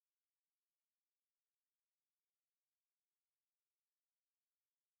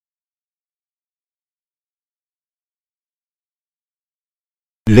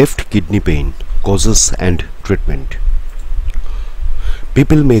Left kidney pain, causes and treatment.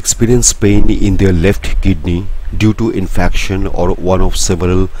 People may experience pain in their left kidney due to infection or one of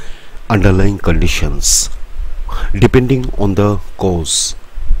several underlying conditions. Depending on the cause,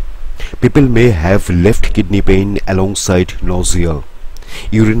 people may have left kidney pain alongside nausea,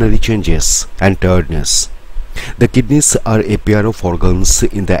 urinary changes and tiredness. The kidneys are a pair of organs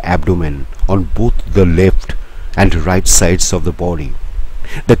in the abdomen on both the left and right sides of the body.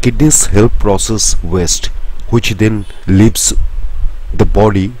 The kidneys help process waste, which then leaves the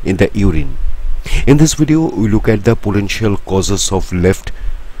body in the urine. In this video, we look at the potential causes of left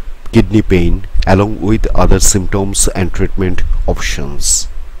kidney pain along with other symptoms and treatment options.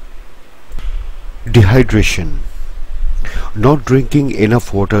 Dehydration. Not drinking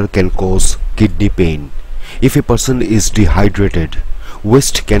enough water can cause kidney pain. If a person is dehydrated,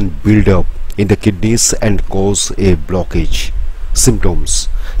 waste can build up in the kidneys and cause a blockage. Symptoms.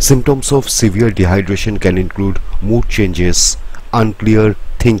 Symptoms of severe dehydration can include mood changes, unclear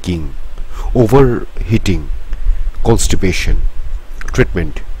thinking, overheating, constipation.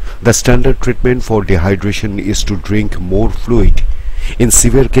 Treatment. The standard treatment for dehydration is to drink more fluid. In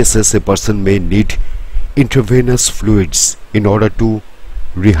severe cases, a person may need intravenous fluids in order to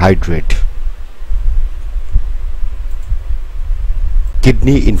rehydrate.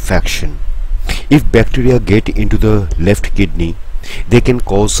 Kidney infection. If bacteria get into the left kidney, they can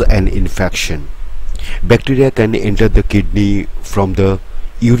cause an infection. Bacteria can enter the kidney from the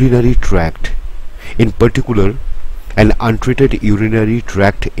urinary tract. In particular, an untreated urinary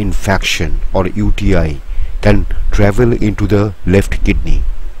tract infection or UTI can travel into the left kidney.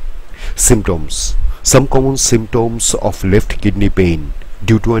 Symptoms. Some common symptoms of left kidney pain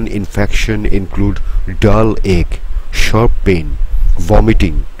due to an infection include dull ache, sharp pain,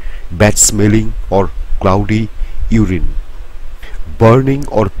 vomiting, bad smelling or cloudy urine, burning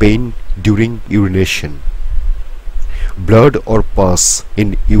or pain during urination, blood or pus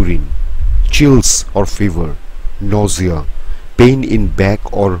in urine, chills or fever, nausea, pain in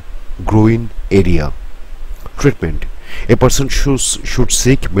back or groin area. Treatment. A person should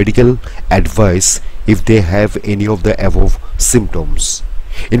seek medical advice if they have any of the above symptoms.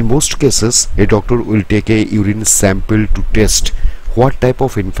 In most cases, a doctor will take a urine sample to test what type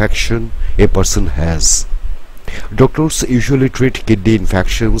of infection a person has. Doctors usually treat kidney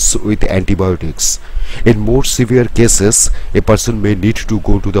infections with antibiotics. In more severe cases, a person may need to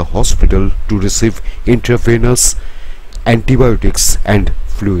go to the hospital to receive intravenous antibiotics and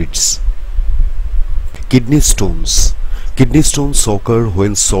fluids. Kidney stones. Kidney stones occur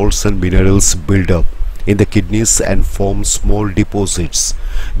when salts and minerals build up in the kidneys and form small deposits.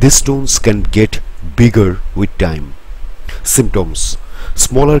 These stones can get bigger with time. Symptoms.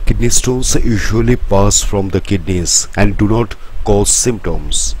 Smaller kidney stones usually pass from the kidneys and do not cause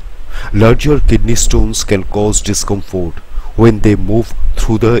symptoms. Larger kidney stones can cause discomfort when they move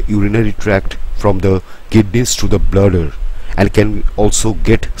through the urinary tract from the kidneys to the bladder and can also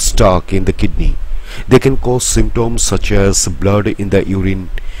get stuck in the kidney. They can cause symptoms such as blood in the urine,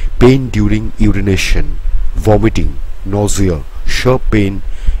 pain during urination, vomiting, nausea, sharp pain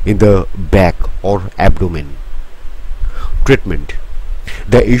in the back or abdomen. Treatment.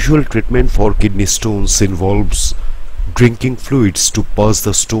 The usual treatment for kidney stones involves drinking fluids to pass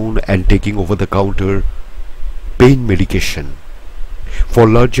the stone and taking over-the-counter pain medication. For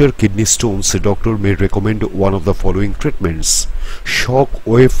larger kidney stones, a doctor may recommend one of the following treatments: shock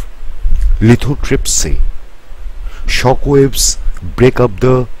wave lithotripsy. Shock waves break up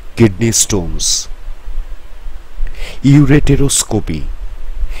the kidney stones. Ureteroscopy.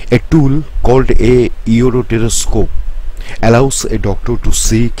 A tool called a ureteroscope allows a doctor to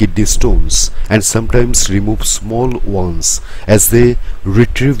see kidney stones and sometimes remove small ones as they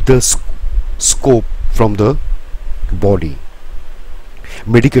retrieve the scope from the body.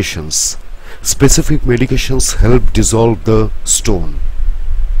 Medications. Specific medications help dissolve the stone.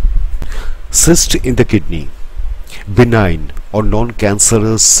 Cyst in the kidney. Benign or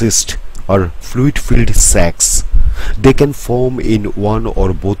non-cancerous cysts are fluid-filled sacs. They can form in one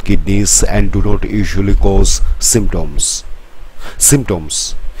or both kidneys and do not usually cause symptoms.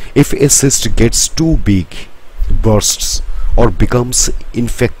 Symptoms. If a cyst gets too big, bursts, or becomes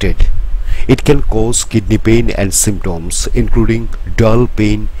infected, it can cause kidney pain and symptoms including dull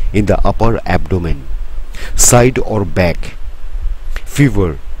pain in the upper abdomen, side or back,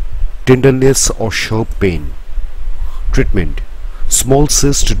 fever, tenderness or sharp pain. Treatment. Small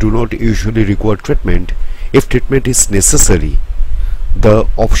cysts do not usually require treatment. If treatment is necessary, the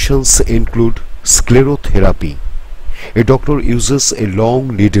options include sclerotherapy. A doctor uses a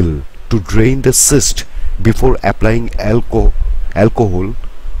long needle to drain the cyst before applying alcohol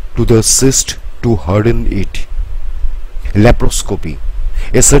to the cyst to harden it. Laparoscopy.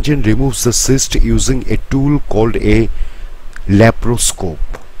 A surgeon removes the cyst using a tool called a laparoscope.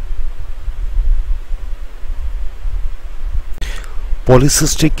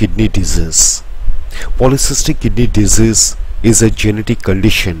 Polycystic kidney disease. Polycystic kidney disease is a genetic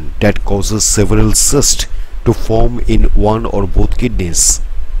condition that causes several cysts to form in one or both kidneys.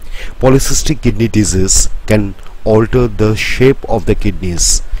 Polycystic kidney disease can alter the shape of the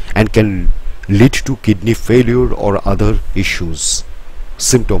kidneys and can lead to kidney failure or other issues.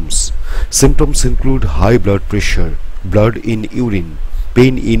 Symptoms. Symptoms include high blood pressure, blood in urine,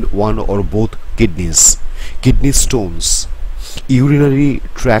 pain in one or both kidneys, kidney stones, urinary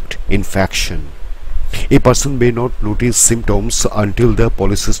tract infection. A person may not notice symptoms until the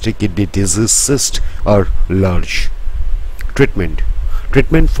polycystic kidney disease cysts are large. Treatment.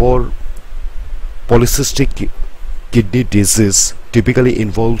 Treatment for polycystic kidney disease typically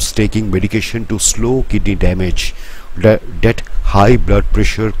involves taking medication to slow kidney damage that high blood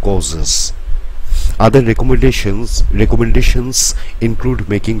pressure causes. Other recommendations include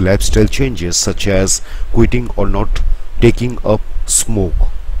making lifestyle changes such as quitting or not taking up smoke,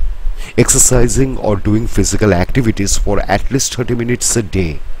 exercising or doing physical activities for at least 30 minutes a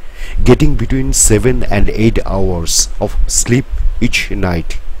day, getting between 7 and 8 hours of sleep each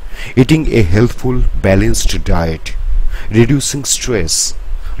night, eating a healthful, balanced diet, reducing stress,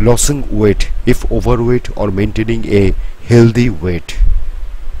 losing weight if overweight or maintaining a healthy weight.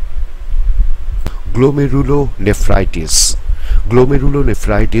 Glomerulonephritis.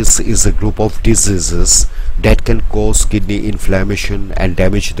 Glomerulonephritis is a group of diseases that can cause kidney inflammation and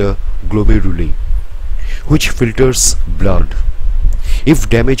damage the glomeruli, which filters blood. If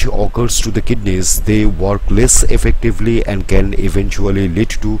damage occurs to the kidneys, they work less effectively and can eventually lead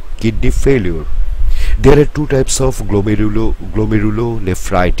to kidney failure. There are two types of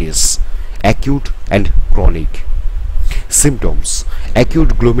glomerulonephritis: acute and chronic. Symptoms.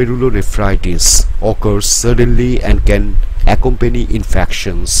 Acute glomerulonephritis occurs suddenly and can accompany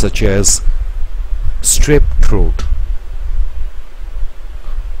infections such as strep throat.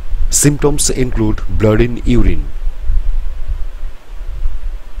 Symptoms include blood in urine,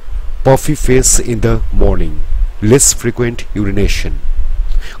 puffy face in the morning, less frequent urination.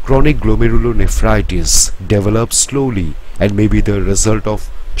 Chronic glomerulonephritis develops slowly and may be the result of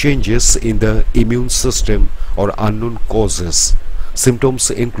changes in the immune system or unknown causes.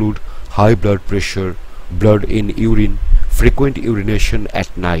 Symptoms include high blood pressure, blood in urine, frequent urination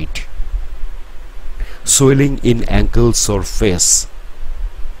at night, swelling in ankles or face,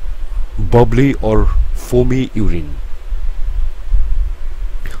 bubbly or foamy urine.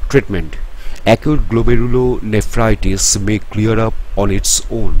 Treatment. Acute glomerulonephritis may clear up on its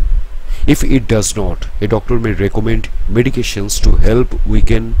own. If it does not, a doctor may recommend medications to help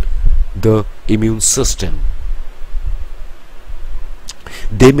weaken the immune system.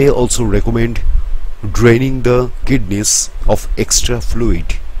 They may also recommend draining the kidneys of extra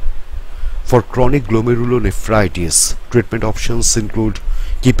fluid. For chronic glomerulonephritis, treatment options include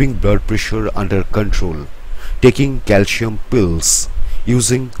keeping blood pressure under control, taking calcium pills,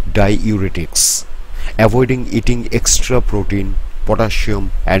 using diuretics, avoiding eating extra protein,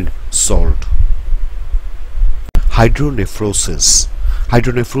 potassium and salt. Hydronephrosis.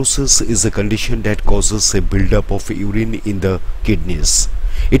 Hydronephrosis is a condition that causes a buildup of urine in the kidneys.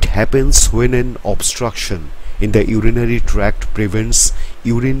 It happens when an obstruction in the urinary tract prevents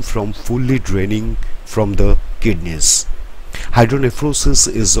urine from fully draining from the kidneys. Hydronephrosis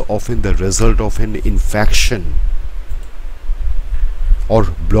is often the result of an infection or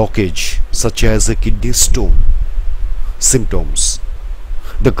blockage such as a kidney stone. Symptoms.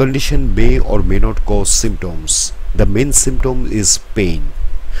 The condition may or may not cause symptoms. The main symptom is pain,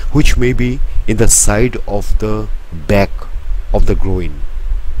 which may be in the side of the back of the groin.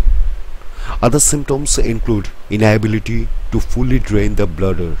 Other symptoms include inability to fully drain the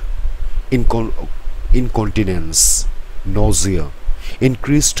bladder, incontinence, nausea,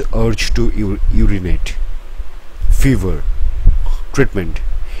 increased urge to urinate, fever. Treatment.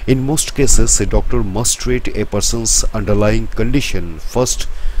 In most cases, a doctor must treat a person's underlying condition first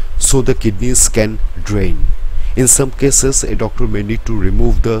so the kidneys can drain. In some cases, a doctor may need to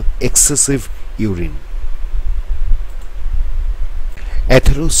remove the excessive urine.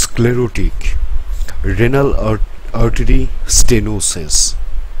 Atherosclerotic renal artery stenosis.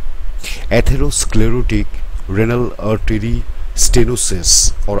 Atherosclerotic renal artery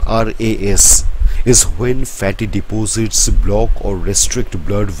stenosis, or RAS, is when fatty deposits block or restrict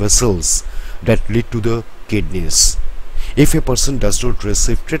blood vessels that lead to the kidneys. If a person does not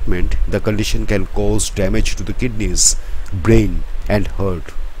receive treatment, the condition can cause damage to the kidneys, brain and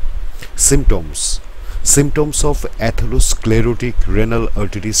heart. Symptoms. Symptoms of atherosclerotic renal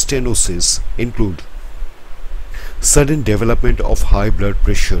artery stenosis include sudden development of high blood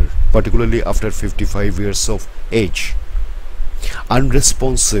pressure, particularly after 55 years of age,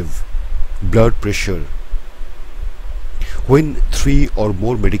 unresponsive blood pressure, when 3 or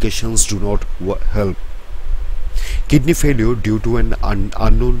more medications do not help, kidney failure due to an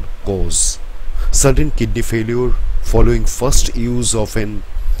unknown cause, sudden kidney failure following first use of an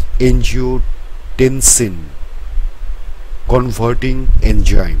angiotensin converting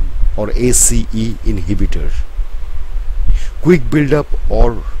enzyme or ACE inhibitor, quick buildup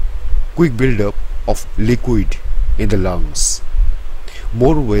of liquid in the lungs,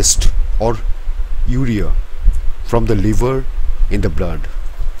 more waste or urea from the liver in the blood.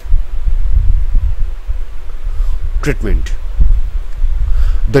 Treatment.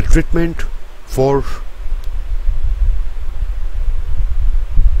 The treatment for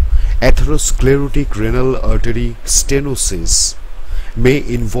atherosclerotic renal artery stenosis may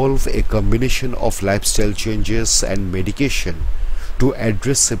involve a combination of lifestyle changes and medication to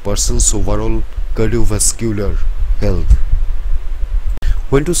address a person's overall cardiovascular health.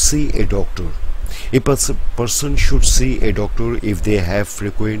 When to see a doctor. A person should see a doctor if they have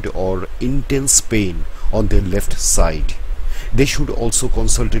frequent or intense pain on their left side. They should also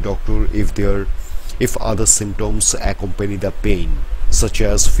consult a doctor if other symptoms accompany the pain, such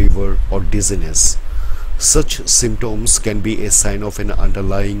as fever or dizziness. Such symptoms can be a sign of an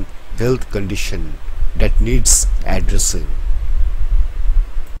underlying health condition that needs addressing.